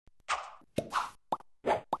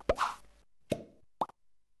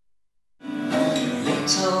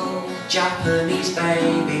Japanese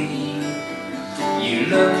baby, you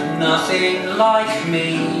look nothing like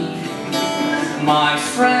me. My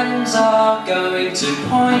friends are going to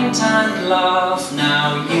point and laugh,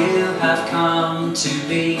 now you have come to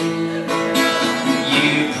be.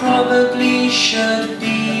 You probably should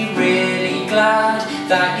be really glad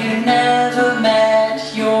that you never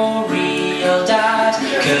met your real dad,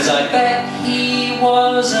 'cause I bet he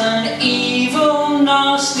was an evil,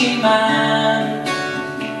 nasty man.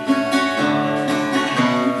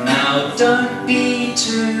 Now don't be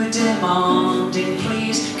too demanding,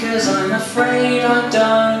 please, 'cause I'm afraid I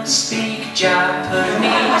don't speak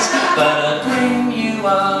Japanese, but I'll bring you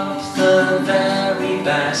up the very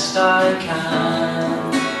best I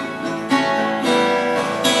can.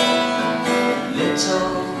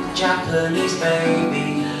 Little Japanese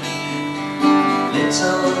baby,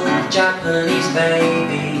 little Japanese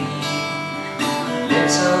baby,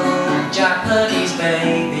 little Japanese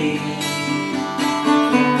baby.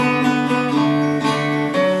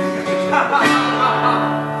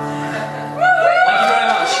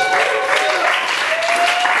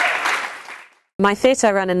 My theatre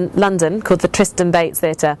I run in London, called the Tristan Bates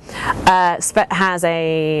Theatre, has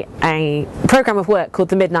a programme of work called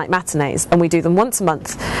the Midnight Matinees, and we do them once a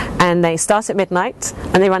month, and they start at midnight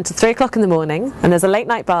and they run to 3 o'clock in the morning, and there's a late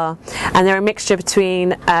night bar, and they're a mixture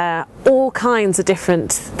between all kinds of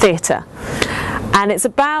different theatre, and it's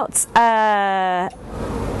about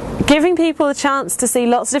giving people a chance to see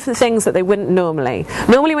lots of different things that they wouldn't normally.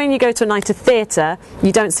 Normally when you go to a night of theatre,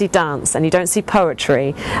 you don't see dance, and you don't see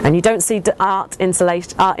poetry, and you don't see art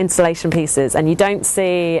installation pieces, and you don't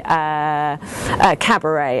see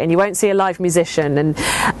cabaret, and you won't see a live musician,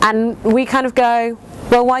 and we kind of go,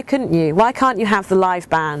 well, why couldn't you? Why can't you have the live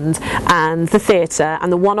band and the theatre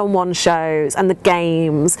and the one-on-one shows and the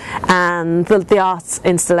games and the art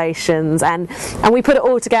installations, and we put it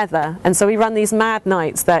all together, and so we run these mad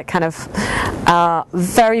nights that kind of are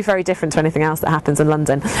very, very different to anything else that happens in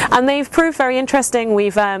London, and they've proved very interesting.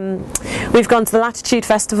 We've gone to the Latitude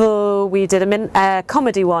Festival. We did a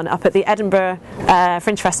comedy one up at the Edinburgh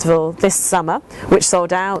Fringe Festival this summer, which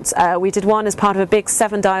sold out. We did one as part of a big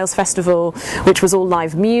Seven Dials festival, which was all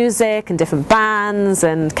live music and different bands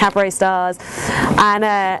and cabaret stars, and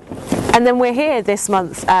then we're here this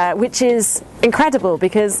month, which is incredible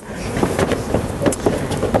because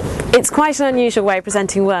it's quite an unusual way of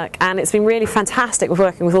presenting work, and it's been really fantastic with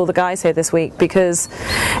working with all the guys here this week, because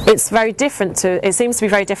it seems to be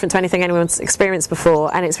very different to anything anyone's experienced before,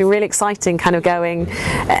 and it's been really exciting kind of going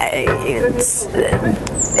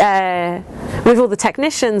with all the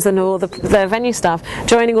technicians and all the venue staff,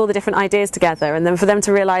 joining all the different ideas together, and then for them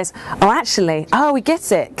to realise, we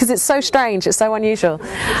get it, because it's so strange, it's so unusual.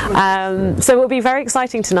 So it will be very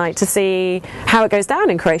exciting tonight to see how it goes down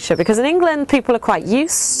in Croatia, because in England people are quite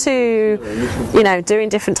used to doing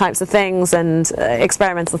different types of things and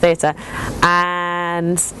experimental theatre,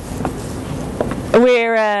 and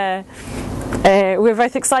we're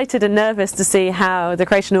both excited and nervous to see how the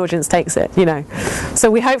Croatian audience takes it,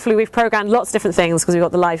 So we've programmed lots of different things, because we've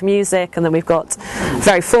got the live music, and then we've got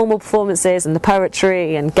very formal performances and the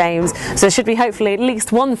poetry and games, so there should be hopefully at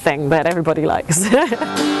least one thing that everybody likes.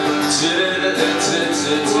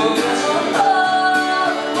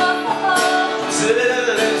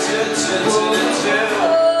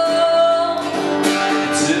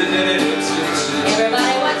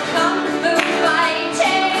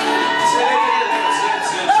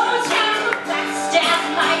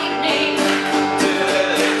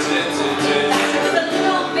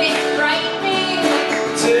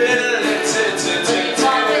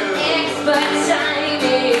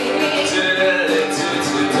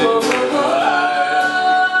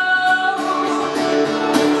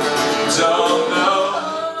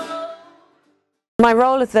 My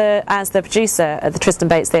role as the producer at the Tristan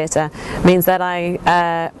Bates Theatre means that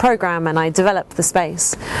I programme and I develop the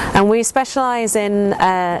space, and we specialise in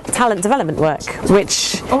talent development work,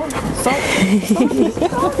 which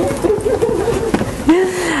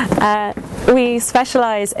we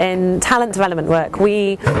specialise in talent development work.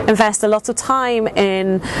 We invest a lot of time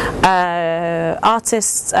in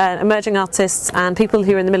artists, emerging artists, and people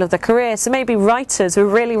who are in the middle of their career. So maybe writers who are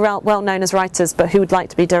really well known as writers, but who would like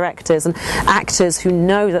to be directors, and actors who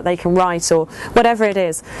know that they can write, or whatever it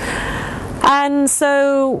is. And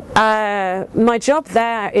so my job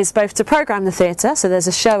there is both to programme the theatre, so there's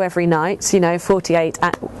a show every night,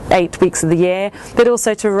 8 weeks of the year, but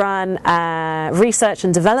also to run research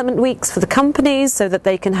and development weeks for the companies so that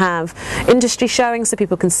they can have industry showings so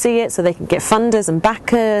people can see it, so they can get funders and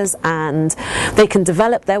backers, and they can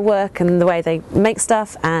develop their work and the way they make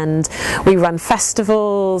stuff. And we run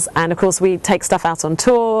festivals, and of course we take stuff out on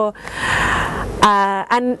tour,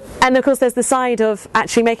 and of course there's the side of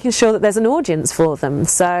actually making sure that there's an audience for them.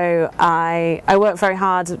 So I work very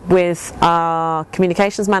hard with our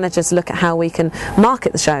communications manager to look at how we can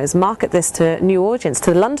market the shows, market this to a new audience,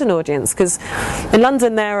 to the London audience, because in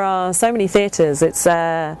London there are so many theatres. It's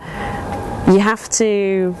I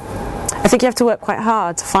think you have to work quite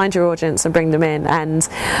hard to find your audience and bring them in, and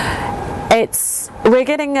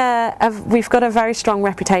we've got a very strong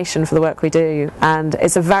reputation for the work we do, and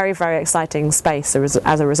it's a very, very exciting space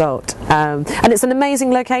as a result. And it's an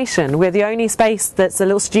amazing location. We're the only space that's a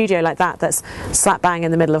little studio like that that's slap bang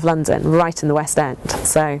in the middle of London, right in the West End.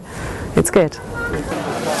 So it's good.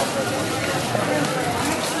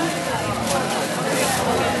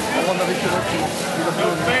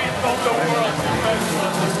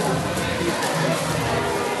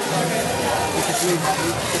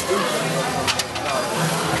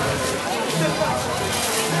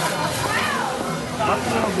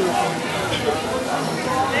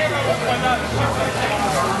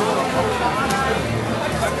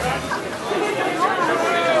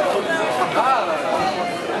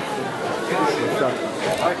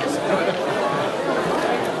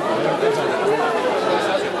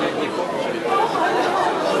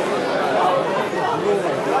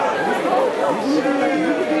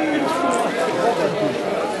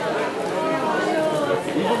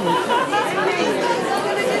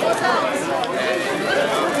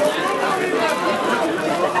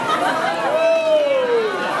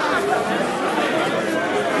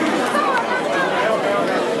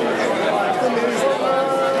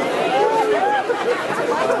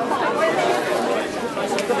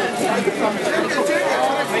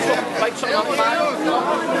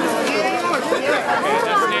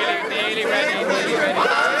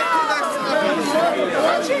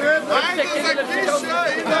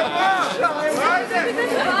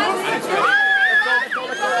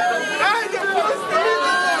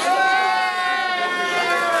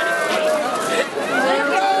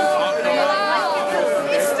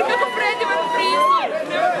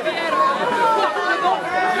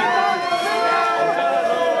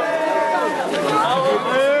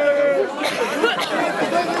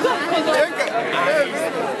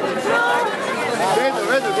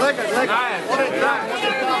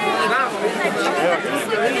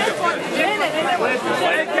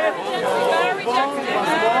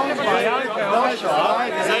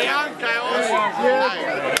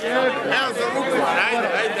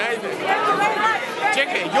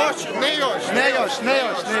 Čekaj, ne još.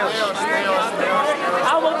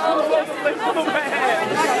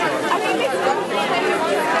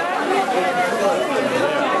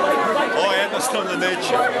 Ovo jednostavno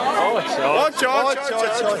neće. Hoće.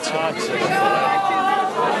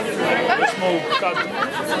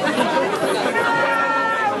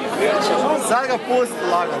 Sad ga pusti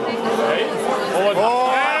lagano.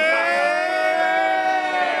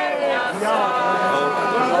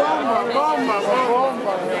 Bomba.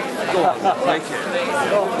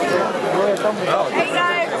 Hey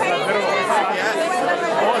guys,